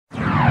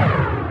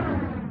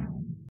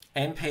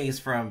MPs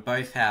from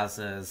both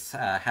houses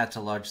had to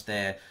lodge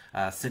their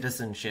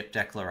citizenship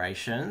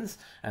declarations,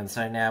 and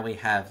so now we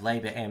have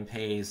Labor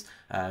MPs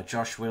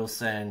Josh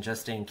Wilson,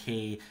 Justine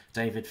Key,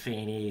 David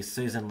Feeney,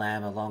 Susan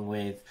Lamb, along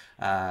with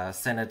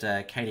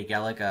Senator Katie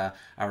Gallagher,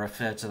 are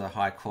referred to the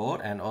High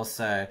Court, and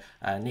also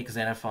Nick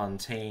Xenophon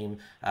team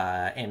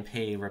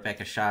MP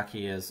Rebecca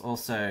Sharkey has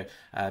also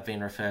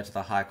been referred to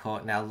the High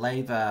Court. Now,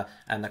 Labor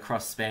and the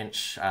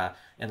crossbench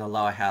in the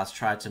lower house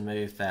tried to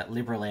move that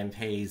Liberal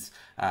MPs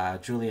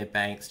Julia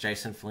Banks,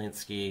 Jason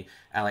Falinsky,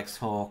 Alex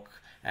Hawke,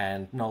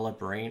 and Nola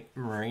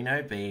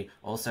Marino be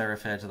also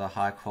referred to the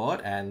High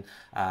Court, and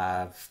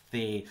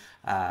the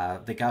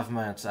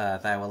government,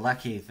 they were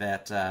lucky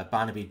that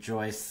Barnaby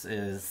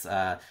Joyce's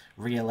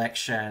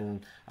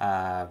re-election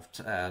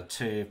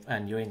to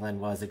New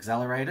England was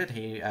accelerated.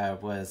 He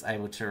was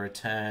able to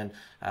return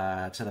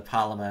to the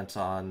Parliament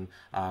on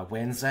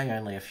Wednesday,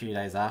 only a few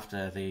days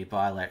after the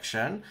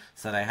by-election,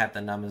 so they had the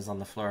numbers on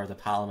the floor of the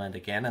Parliament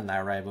again, and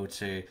they were able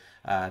to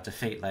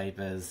defeat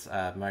Labor's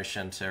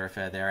motion to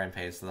refer their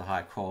MPs to the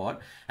High Court.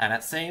 And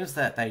it seems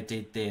that they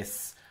did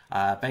this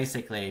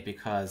basically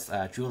because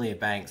Julia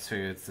Banks,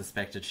 who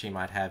suspected she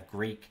might have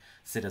Greek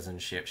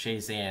citizenship,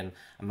 she's in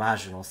a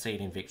marginal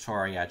seat in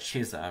Victoria,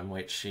 Chisholm,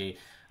 which she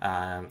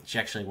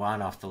actually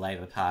won off the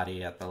Labor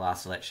Party at the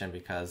last election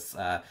because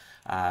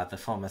the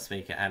former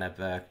Speaker Anna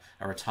Burke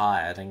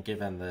retired, and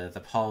given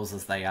the polls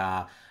as they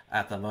are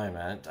at the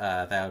moment,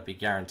 they would be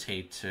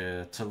guaranteed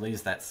to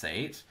lose that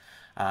seat.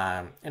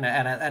 And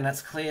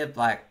it's clear,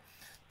 like,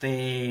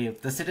 the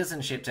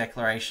citizenship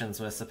declarations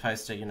were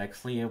supposed to,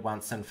 clear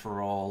once and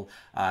for all,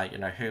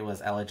 who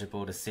was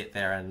eligible to sit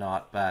there and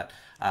not. But,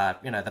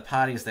 the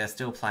parties, they're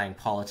still playing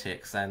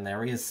politics, and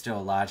there is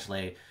still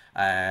largely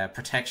a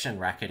protection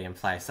racket in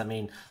place. I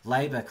mean,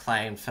 Labor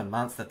claimed for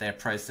months that their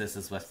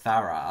processes were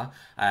thorough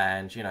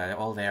and,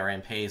 all their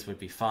MPs would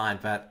be fine.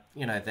 But,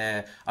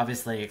 they're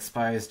obviously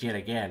exposed yet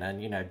again.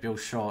 And, Bill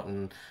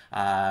Shorten,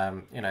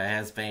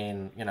 has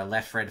been,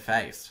 left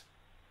red-faced.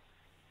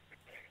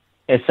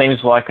 It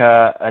seems like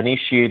an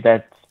issue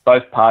that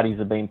both parties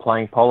have been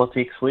playing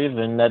politics with,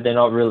 and that they're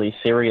not really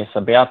serious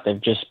about.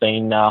 They've just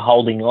been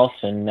holding off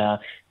and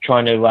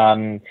trying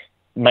to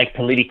make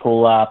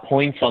political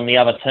points on the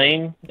other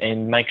team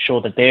and make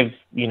sure that they've,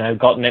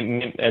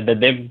 gotten that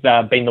they've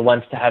been the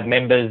ones to have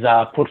members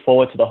put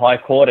forward to the High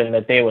Court and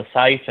that they were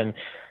safe, and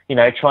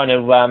trying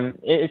to.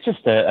 It's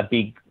just a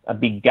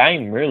big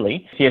game,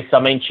 really. Yes, I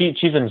mean,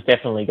 Chisholm's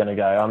definitely going to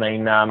go. I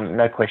mean,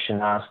 no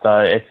question asked.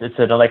 It's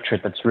an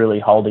electorate that's really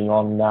holding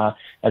on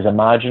as a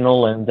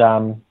marginal, and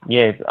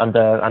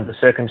under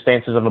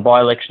circumstances of a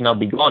by-election, they'll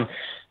be gone.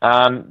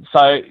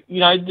 So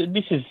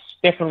this is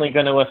definitely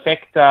going to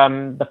affect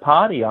the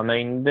party. I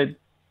mean,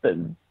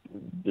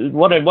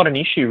 what an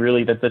issue,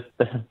 really.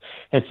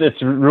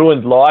 It's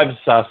ruined lives,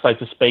 so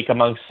to speak,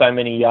 amongst so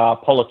many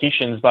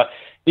politicians. But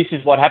this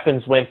is what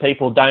happens when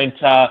people don't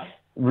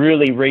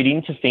really read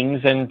into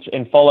things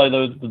and follow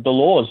the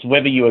laws,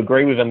 whether you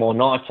agree with them or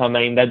not. I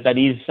mean, that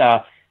is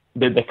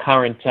the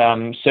current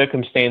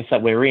circumstance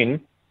that we're in.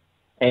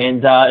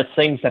 And it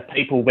seems that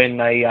people, when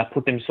they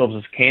put themselves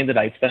as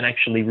candidates, don't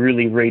actually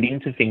really read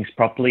into things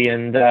properly.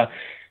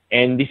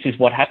 And this is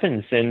what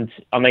happens. And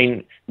I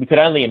mean, we could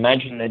only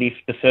imagine that if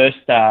the first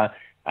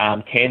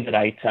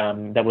candidate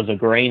that was a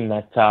Green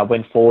that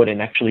went forward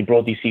and actually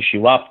brought this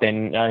issue up,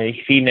 then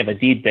if he never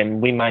did, then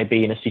we may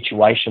be in a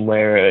situation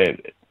where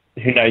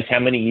who knows how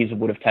many years it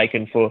would have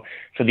taken for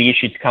the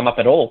issue to come up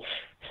at all.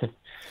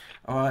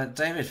 Well,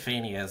 David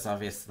Feeney is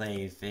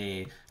obviously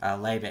the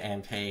Labor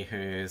MP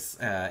who's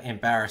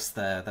embarrassed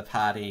the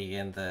party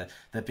in the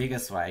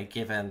biggest way,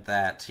 given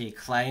that he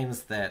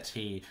claims that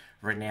he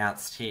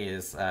renounced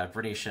his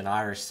British and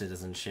Irish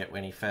citizenship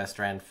when he first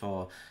ran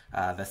for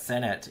the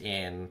Senate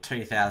in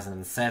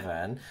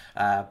 2007.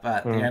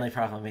 But the only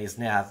problem is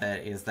now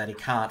that he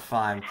can't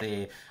find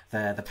the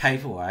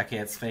paperwork.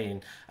 It's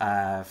been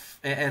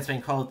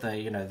called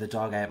the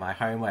dog ate my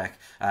homework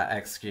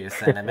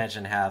excuse, and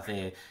imagine how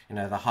the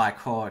High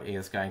Court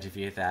is going to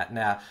view that.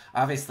 Now,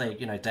 obviously,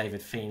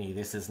 David Feeney,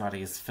 this is not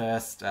his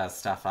first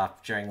stuff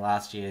up. During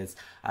last year's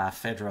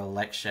federal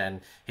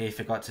election, he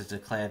forgot to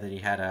declare that he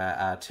had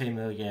a $2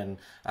 million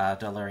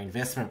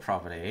investment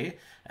property,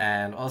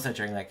 and also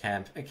during that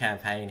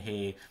campaign,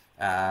 he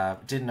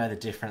didn't know the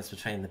difference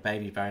between the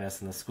baby bonus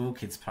and the school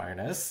kids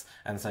bonus,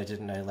 and so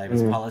didn't know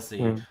Labor's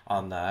policy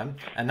on them.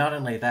 And not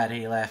only that,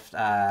 he left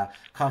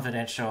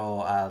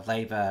confidential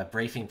Labor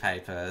briefing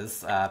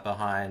papers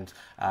behind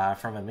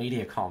from a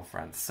media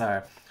conference.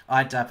 So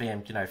I dub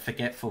him,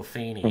 Forgetful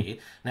Feeney.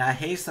 Now,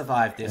 he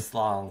survived this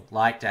long,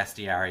 like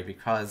Dastyari,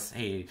 because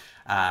he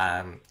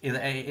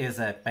is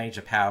a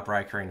major power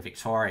broker in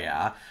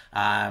Victoria.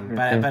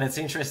 But it's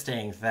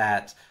interesting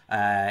that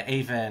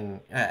even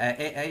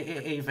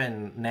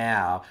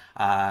now,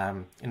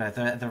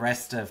 the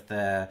rest of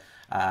the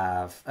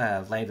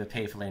Labor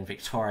people in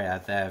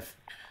Victoria, they've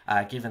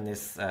given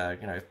this,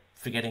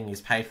 forgetting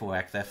his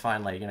paperwork, they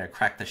finally,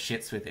 crack the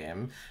shits with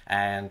him.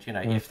 And,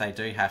 if they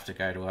do have to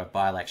go to a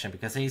by-election,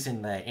 because he's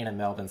in the inner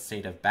Melbourne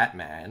seat of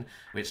Batman,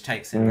 which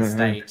takes in the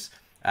state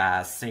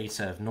seat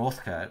of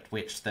Northcote,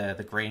 which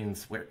the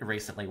Greens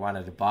recently won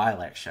at a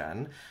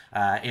by-election.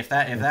 If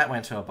that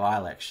went to a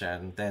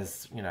by-election,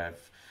 there's,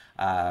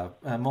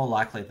 more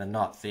likely than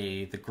not,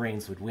 the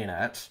Greens would win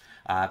it.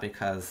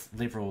 Because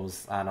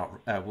Liberals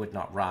would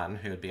not run,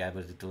 who would be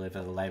able to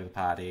deliver the Labor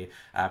Party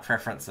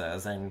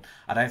preferences, and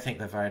I don't think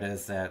the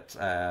voters at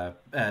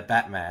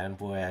Batman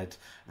would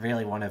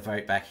really want to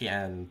vote back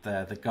in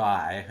the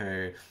guy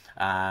who,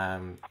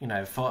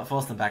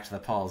 forced them back to the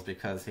polls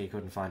because he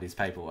couldn't find his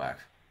paperwork.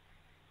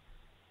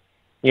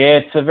 Yeah,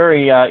 it's a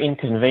very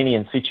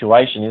inconvenient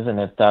situation, isn't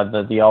it?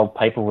 The old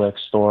paperwork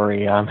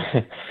story.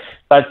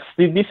 But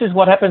this is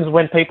what happens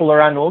when people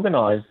are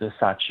unorganised as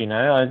such,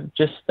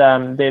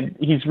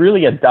 he's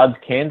really a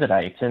dud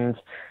candidate. And,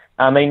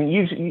 I mean,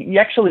 you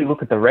actually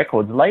look at the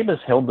records.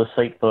 Labor's held the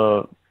seat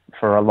for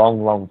a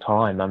long, long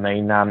time. I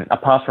mean,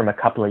 apart from a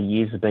couple of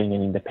years of being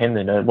an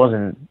independent, it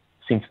wasn't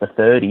since the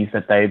 30s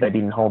that they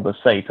didn't hold the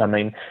seat. I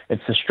mean,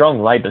 it's a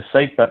strong Labor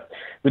seat, but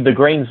with the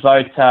Greens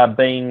vote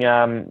being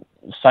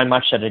so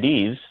much that it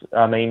is,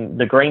 I mean,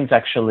 the Greens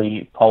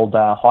actually polled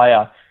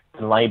higher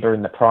than Labor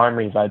in the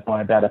primary vote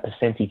by about a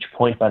percentage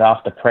point, but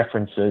after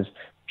preferences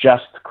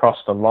just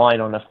crossed the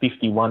line on a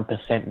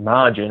 51%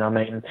 margin. I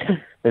mean,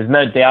 there's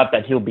no doubt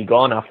that he'll be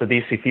gone after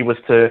this if he was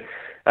to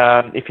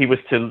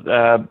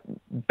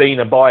be in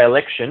a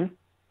by-election,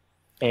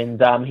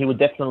 and he would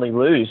definitely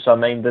lose. I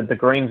mean, the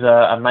Greens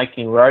are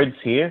making roads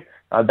here.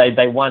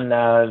 They won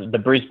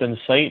the Brisbane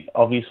seat,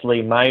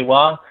 obviously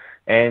Maiwar,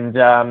 and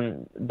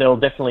they'll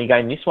definitely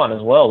gain this one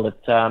as well.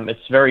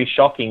 It's very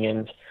shocking,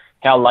 and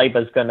how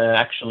Labor's going to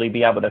actually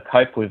be able to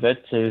cope with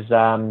it is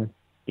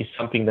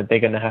something that they're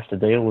going to have to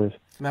deal with.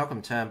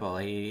 Malcolm Turnbull,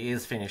 he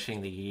is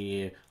finishing the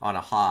year on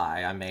a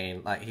high. I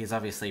mean, he's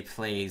obviously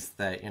pleased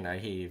that,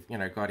 he,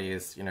 got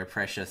his,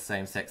 precious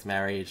same-sex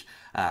marriage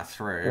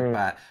through,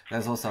 but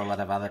there's also a lot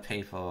of other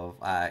people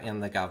in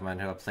the government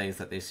who are pleased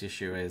that this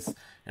issue is,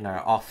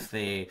 off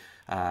the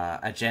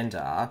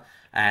agenda.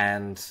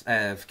 And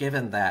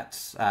given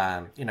that,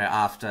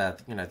 after,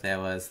 there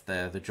was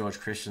the George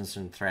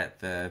Christensen threat,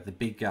 the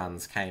big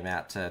guns came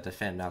out to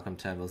defend Malcolm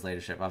Turnbull's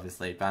leadership.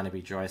 Obviously,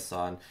 Barnaby Joyce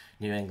on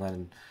New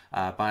England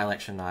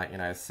by-election night,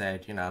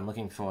 said, I'm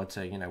looking forward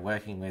to,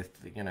 working with,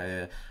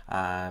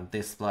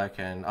 this bloke.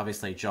 And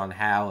obviously John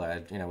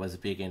Howard, was a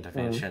big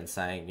intervention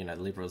saying,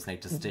 Liberals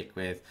need to stick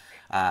with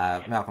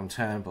Malcolm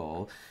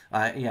Turnbull.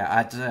 I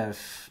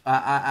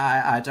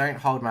don't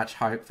hold much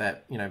hope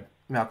that,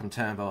 Malcolm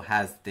Turnbull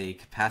has the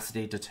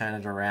capacity to turn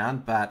it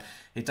around, but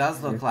it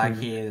does look like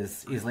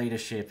his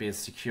leadership is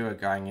secure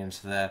going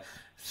into the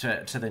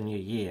new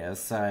year.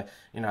 So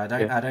I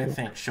don't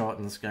think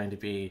Shorten's going to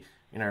be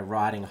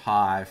riding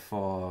high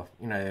for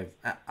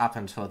up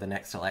until the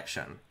next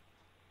election.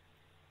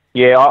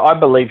 Yeah, I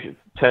believe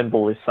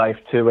Turnbull is safe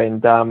too,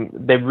 and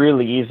there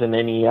really isn't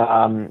any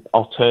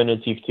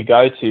alternative to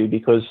go to,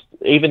 because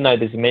even though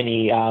there's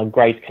many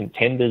great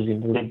contenders in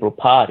the Liberal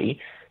Party,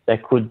 there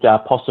could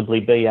possibly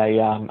be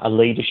a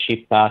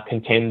leadership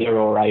contender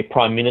or a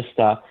prime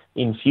minister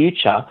in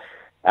future.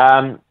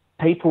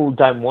 People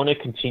don't want to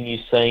continue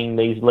seeing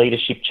these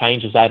leadership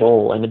changes at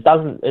all, and it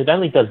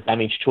only does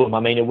damage to them.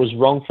 I mean, it was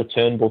wrong for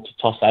Turnbull to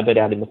toss Abbott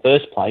out in the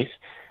first place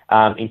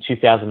in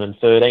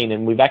 2013,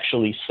 and we've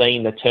actually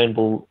seen that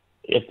Turnbull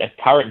at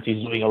current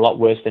is doing a lot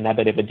worse than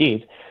Abbott ever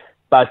did.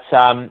 But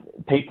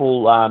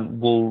people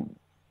will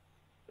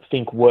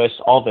think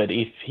worse of it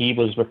if he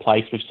was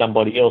replaced with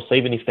somebody else,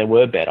 even if they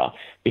were better,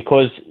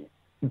 because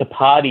the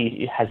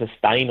party has a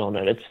stain on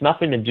it. It's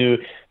nothing to do,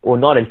 or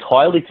not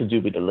entirely to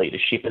do, with the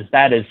leadership, as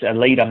bad as a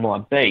leader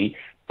might be,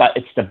 but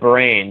it's the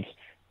brand.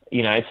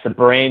 It's the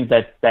brand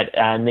that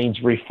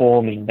needs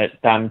reforming,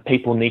 that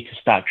people need to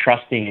start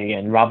trusting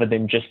again, rather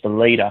than just the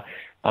leader.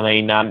 I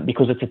mean,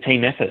 because it's a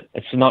team effort.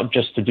 It's not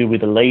just to do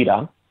with the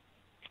leader.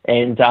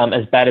 And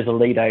as bad as a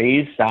leader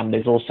is,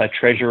 there's also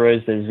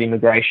treasurers, there's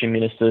immigration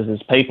ministers,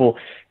 there's people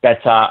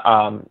that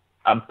are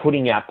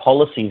putting out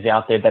policies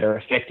out there that are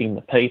affecting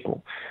the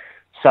people.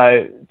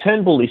 So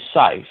Turnbull is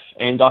safe,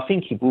 and I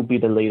think he will be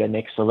the leader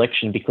next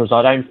election, because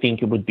I don't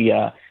think it would be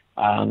a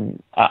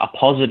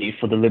positive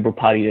for the Liberal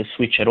Party to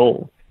switch at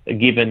all,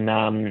 given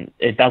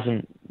it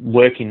doesn't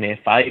work in their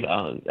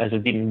favour, as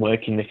it didn't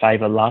work in their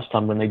favour last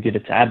time when they did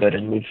it to Abbott,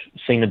 and we've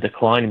seen a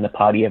decline in the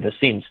party ever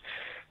since.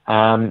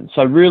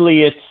 So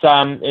really, it's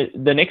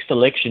the next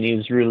election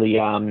is really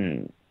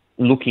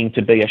looking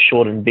to be a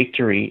shortened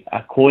victory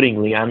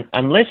accordingly,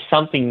 unless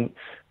something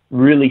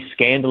really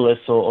scandalous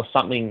or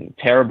something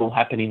terrible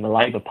happened in the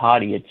Labor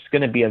Party. It's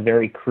going to be a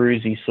very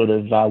cruisy sort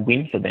of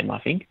win for them, I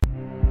think.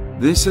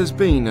 This has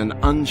been an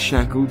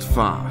Unshackled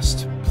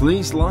Fast.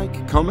 Please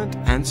like, comment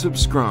and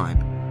subscribe.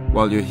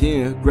 While you're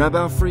here, grab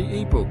our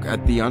free ebook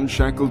at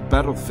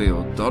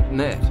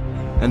theunshackledbattlefield.net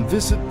and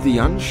visit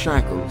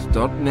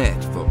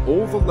theunshackled.net for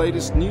all the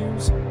latest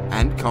news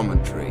and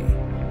commentary.